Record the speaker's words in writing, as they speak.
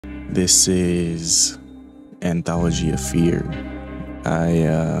This is Anthology of Fear.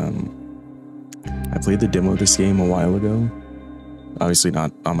 I played the demo of this game a while ago. Obviously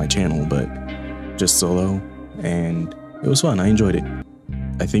not on my channel, but just solo, and it was fun. I enjoyed it.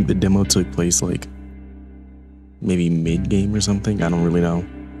 I think the demo took place like maybe mid-game or something. I don't really know,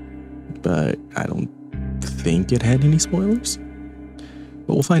 but I don't think it had any spoilers,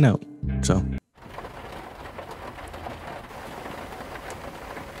 but we'll find out. So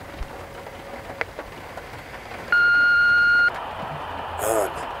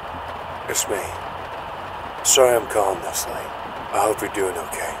it's me. Sorry I'm calling this late. I hope you're doing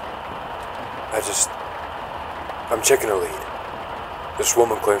okay. I'm checking a lead. This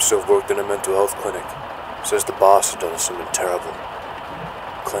woman claims to have worked in a mental health clinic. Says the boss has done something terrible.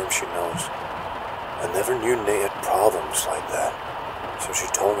 Claims she knows. I never knew Nate had problems like that. So she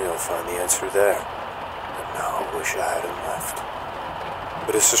told me I'll find the answer there. And now I wish I hadn't left.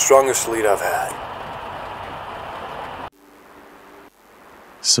 But it's the strongest lead I've had.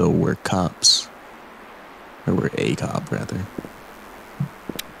 So we're cops. Or we're a cop, rather.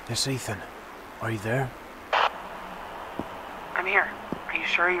 It's Ethan. Are you there? I'm here. Are you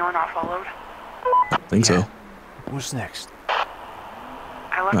sure you were not followed? I think so. What's next?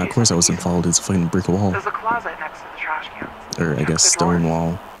 Of course I wasn't followed. It's a fucking brick wall. There's a closet next to the trash cans. Or I guess stone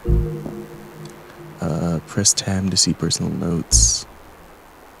wall. Press tab to see personal notes.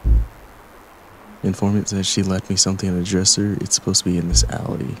 Informant says she left me something on the dresser. It's supposed to be in this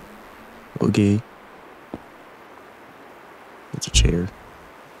alley. Okay. It's a chair.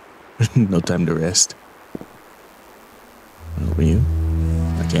 No time to rest. Open you?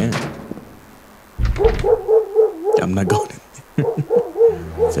 I can't. I'm not going in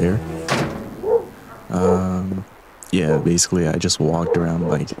there. Fair. Yeah, basically I just walked around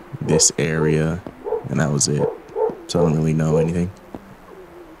like this area and that was it. So I don't really know anything.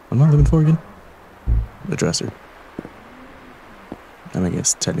 What am I looking for again? The dresser. And I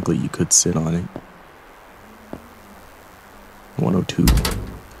guess technically you could sit on it. 102.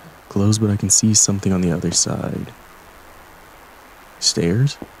 Closed, but I can see something on the other side.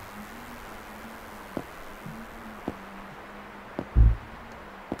 Stairs?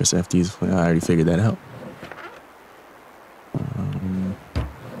 Press F to use. I already figured that out.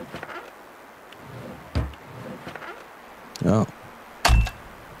 Oh.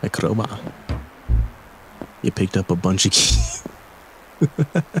 A crowbar. You picked up a bunch of keys.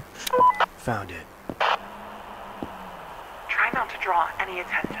 Found it. Try not to draw any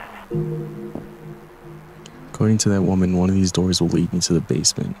attention. According to that woman, one of these doors will lead me to the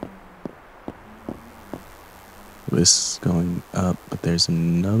basement. This is going up, but there's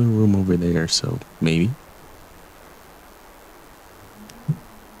another room over there, so maybe.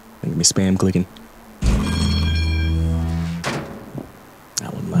 Look at me spam clicking.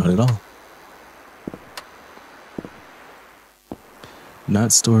 That wasn't loud at all.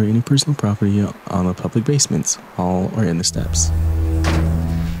 Not store any personal property on the public basements, hall, or in the steps.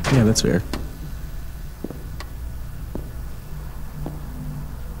 Yeah, that's fair.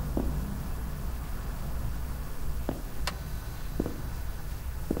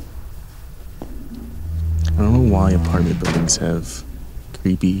 I don't know why apartment buildings have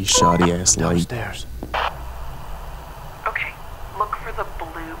creepy, shoddy-ass light. Downstairs. Okay, look for the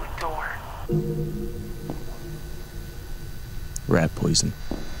blue door. Rat poison.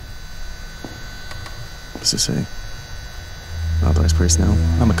 What's it say? Authorized personnel.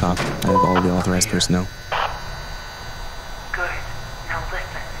 I'm a cop. I have all the authorized personnel. Good. Now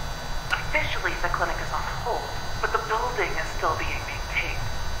listen. Officially, the clinic is on hold, but the building is still being maintained.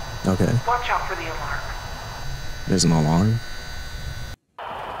 Okay. Watch out for the alarm. There's an alarm?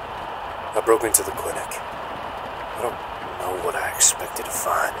 I broke into the clinic. I don't know what I expected to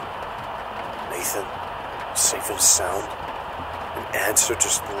find. Nathan, safe and sound. An answer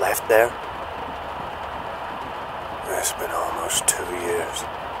just left there. It's been almost 2 years.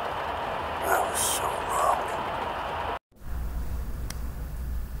 I was so wrong.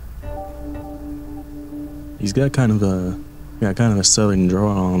 He's got kind of a southern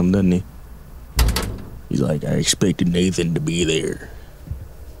drawl on him, doesn't he? He's like, I expected Nathan to be there.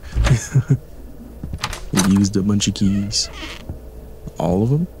 He used a bunch of keys. All of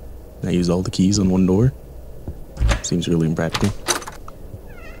them? I used all the keys on one door? Seems really impractical.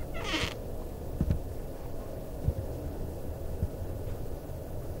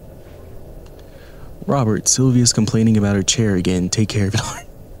 Robert, Sylvia's complaining about her chair again. Take care of it.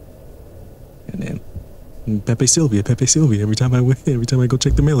 And then Pepe Sylvia. Every time I go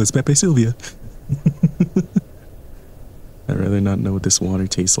check the mail, it's Pepe Sylvia. I'd rather not know what this water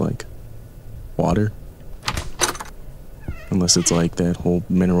tastes like. Water? Unless it's like that whole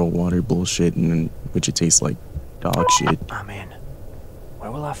mineral water bullshit, and which it tastes like dog shit. I'm in.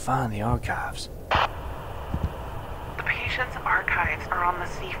 Where will I find the archives? The patient's archives are on the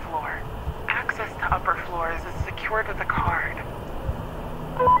seafloor. Access to upper floors is secured with a card.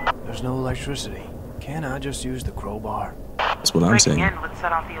 There's no electricity. Can't I just use the crowbar? That's what I'm Breaking saying. in would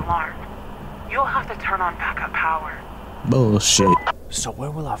set off the alarm. You'll have to turn on backup power. Bullshit. So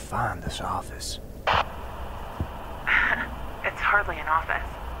where will I find this office? It's hardly an office.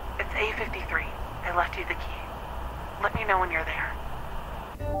 It's A53. I left you the key. Let me know when you're there.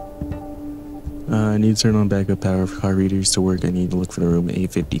 I need to turn on backup power for car readers to work. I need to look for the room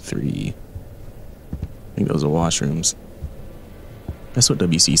A53. I think those are washrooms. That's what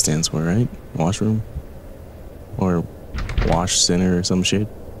WC stands for, right? Washroom? Or wash center or some shit.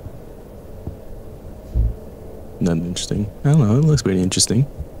 Nothing interesting. I don't know, it looks pretty interesting.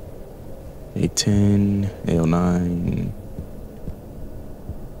 A10, A09,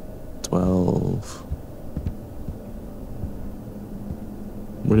 12.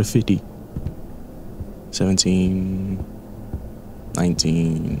 Where the 50? 17,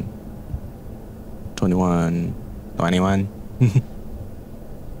 19, 21, 21.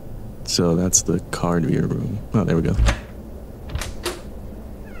 So that's the card reader room. Oh, there we go.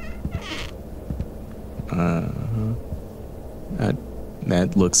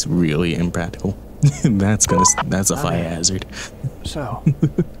 That looks really impractical. That's a fire hazard. So,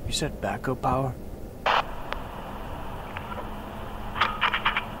 you said backup power?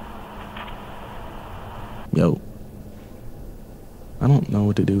 Yo. I don't know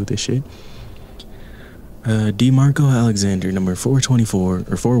what to do with this shit. DeMarco Alexander, number 424 or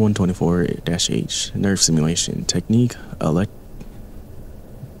 4124-H. Nerve simulation technique.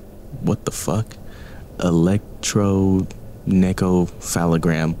 What the fuck?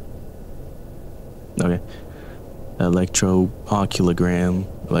 Electronechophallogram. Okay. Electrooculogram,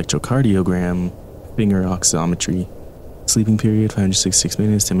 electrocardiogram, finger oximetry. Sleeping period 566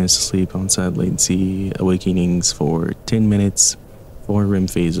 minutes, 10 minutes of sleep, on-site latency, awakenings for 10 minutes, 4 REM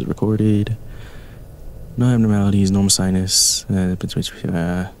phases recorded. No abnormalities, normal sinus.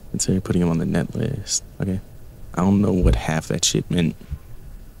 Consider putting him on the net list. Okay. I don't know what half that shit meant.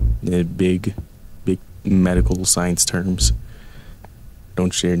 The big medical science terms.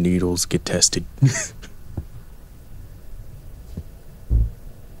 Don't share needles, get tested.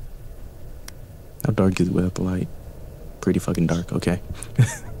 How dark is it without the light? Pretty fucking dark, okay.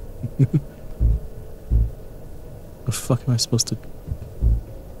 The fuck am I supposed to...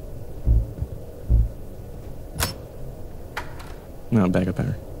 No, backup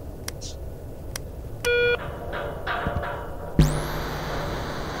power.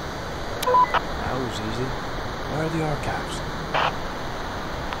 That was easy. Where are the archives?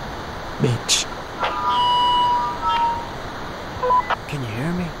 Bitch. Can you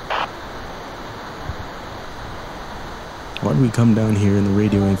hear me? Why do we come down here and the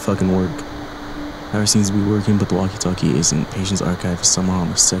radio ain't fucking work? Power seems to be working, but the walkie-talkie isn't. Patient's archive is somewhere on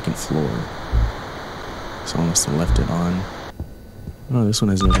the 2nd floor. Someone must have left it on. Oh, this one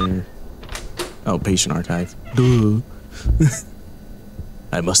has another... Oh, patient archive. Duh.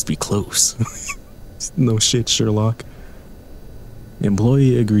 I must be close. No shit, Sherlock.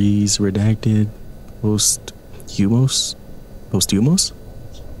 Employee agrees. Redacted. Posthumous? Posthumous?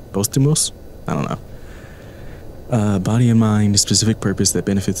 Posthumous? I don't know. Body and mind, specific purpose that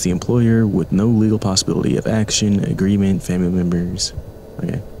benefits the employer with no legal possibility of action, agreement, family members.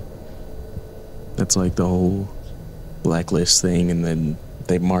 Okay. That's like the whole blacklist thing, and then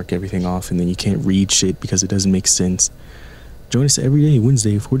they mark everything off, and then you can't read shit because it doesn't make sense. Join us every day,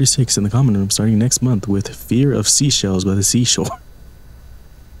 Wednesday, 4 to 6 in the common room starting next month with Fear of Seashells by the Seashore.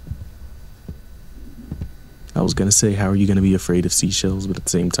 I was gonna say, how are you gonna be afraid of seashells? But at the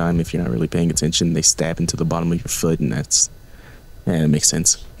same time, if you're not really paying attention, they stab into the bottom of your foot, and that's... Yeah, it makes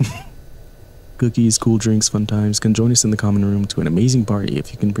sense. Cookies, cool drinks, fun times. Come join us in the common room to an amazing party.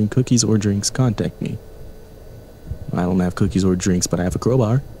 If you can bring cookies or drinks, contact me. I don't have cookies or drinks, but I have a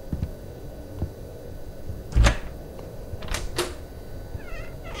crowbar.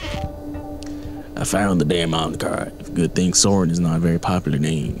 I found the damn on card. Good thing Soren is not a very popular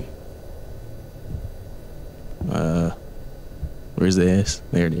name. Where's the S?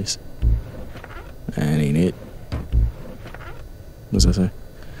 There it is. That ain't it. What's that say?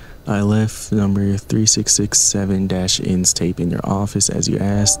 I left number 3667-N's tape in your office as you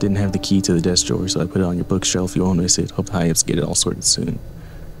asked. Didn't have the key to the desk drawer, so I put it on your bookshelf. You won't miss it. Hope the high-ups get it all sorted soon.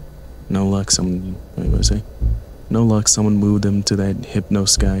 No luck, someone... Wait, what did I say? No luck, someone moved them to that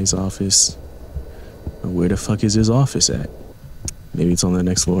Hypnos guy's office. Where the fuck is his office at? Maybe it's on the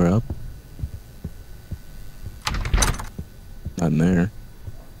next floor up. in there.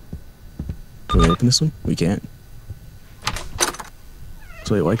 Can we open this one? We can't.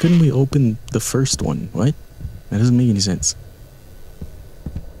 So wait, why couldn't we open the first one? What? That doesn't make any sense.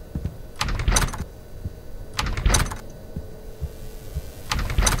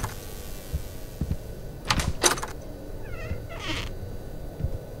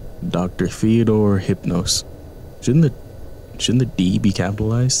 Dr. Theodore Hypnos. Shouldn't the D be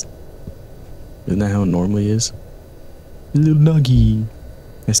capitalized? Isn't that how it normally is? Little nuggy.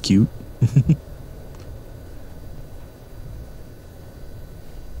 That's cute.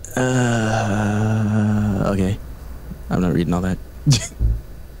 Okay. I'm not reading all that.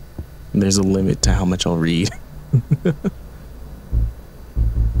 There's a limit to how much I'll read.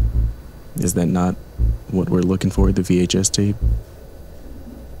 Is that not what we're looking for, the VHS tape?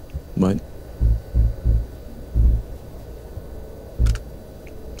 What?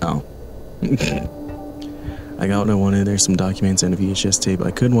 Oh. I got what I wanted. There's some documents and a VHS tape.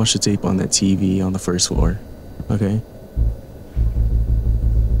 I couldn't watch the tape on that TV on the first floor. Okay.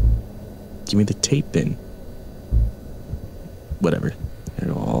 Give me the tape then. Whatever.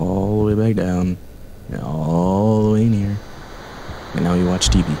 Go all the way back down. All the way in here. And now you watch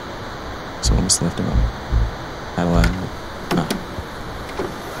TV. So I'm just left out. How do I...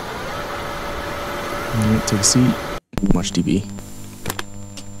 Alright, take a seat. Watch TV.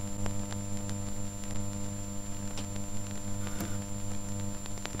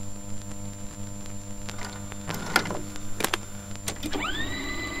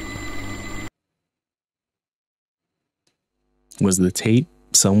 Was the tape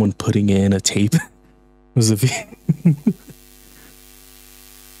someone putting in a tape? Was it?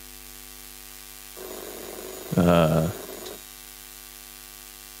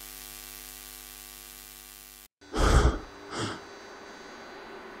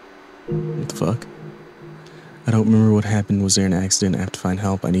 What the fuck? I don't remember what happened. Was there an accident? I have to find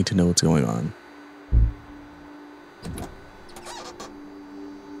help. I need to know what's going on.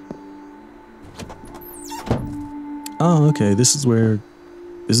 Oh, okay. This is where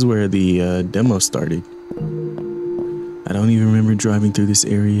the demo started. I don't even remember driving through this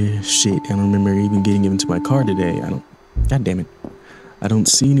area. Shit, I don't remember even getting into my car today. God damn it. I don't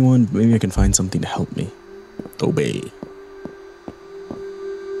see anyone, but maybe I can find something to help me. Obey.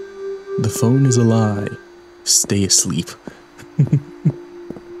 The phone is a lie. Stay asleep.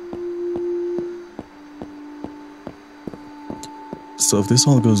 So if this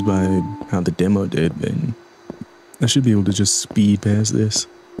all goes by how the demo did, then I should be able to just speed past this.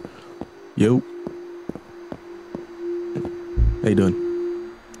 Yo. How you doing?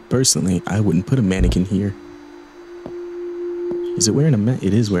 Personally, I wouldn't put a mannequin here. Is it wearing a mask?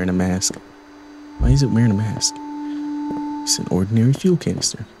 It is wearing a mask. Why is it wearing a mask? It's an ordinary fuel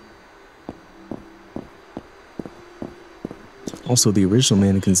canister. Also, the original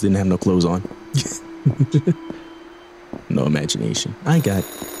mannequins didn't have no clothes on. No imagination. I got...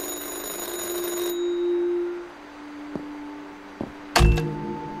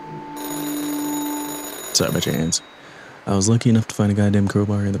 Sorry about your hands. I was lucky enough to find a goddamn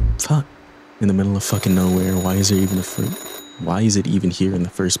crowbar in the middle of fucking nowhere. Why is there even why is it even here in the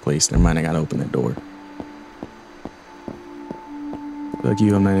first place? Never mind, I gotta open that door. Fuck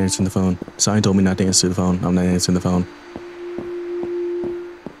you, I'm not answering the phone. Sign told me not to answer the phone. I'm not answering the phone.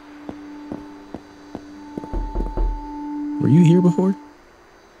 Were you here before?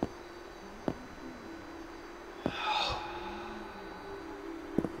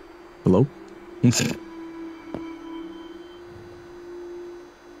 Hello?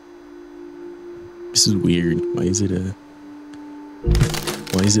 This is weird. Why is it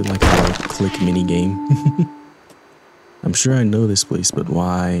like a click mini game? I'm sure I know this place, but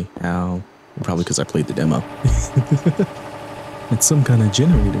why? How? Probably because I played the demo. It's some kind of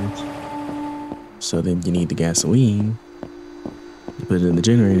generator. So then you need the gasoline. You put it in the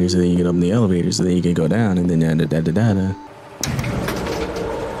generator, so then you get up in the elevator, so then you can go down, and then da-da-da-da-da.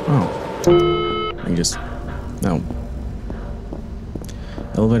 Oh. I can just... No.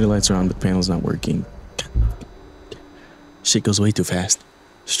 Elevator lights are on, but the panel's not working. Shit goes way too fast.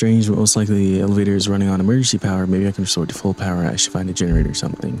 Strange, but most likely the elevator is running on emergency power. Maybe I can restore to full power. I should find a generator or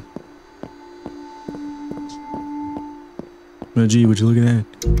something. Oh gee, would you look at that?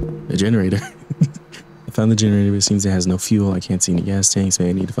 A generator. I found the generator, but it seems it has no fuel. I can't see any gas tanks, so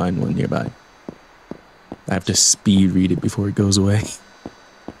I need to find one nearby. I have to speed read it before it goes away.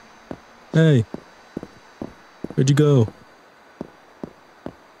 Hey! Where'd you go?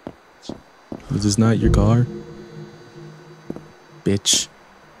 Is this not your car? Bitch.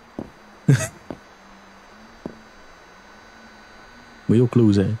 Wheel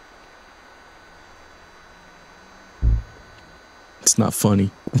close, eh? not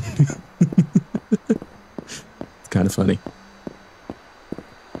funny. It's kind of funny.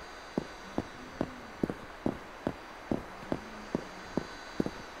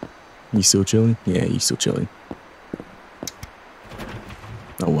 You still chilling? Yeah, you still chilling.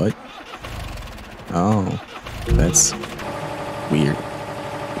 Oh, what? Oh, that's weird.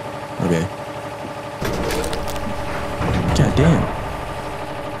 Okay. God damn.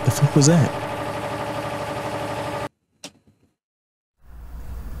 The fuck was that?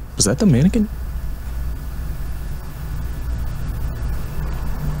 Was that the mannequin?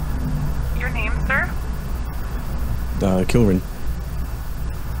 Your name, sir? Kilrin.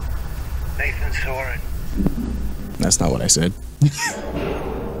 Nathan Soren. That's not what I said.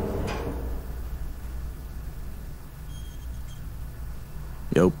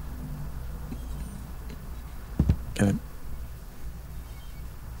 Yo. Can I?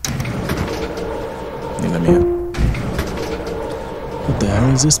 Hey, let me out. What the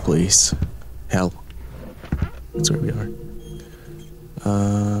hell is this place? Hell. That's where we are.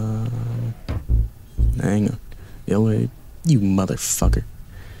 Hang on. The elevator. You motherfucker.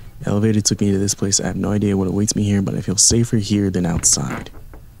 The elevator took me to this place. I have no idea what awaits me here, but I feel safer here than outside.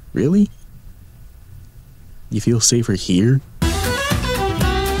 Really? You feel safer here?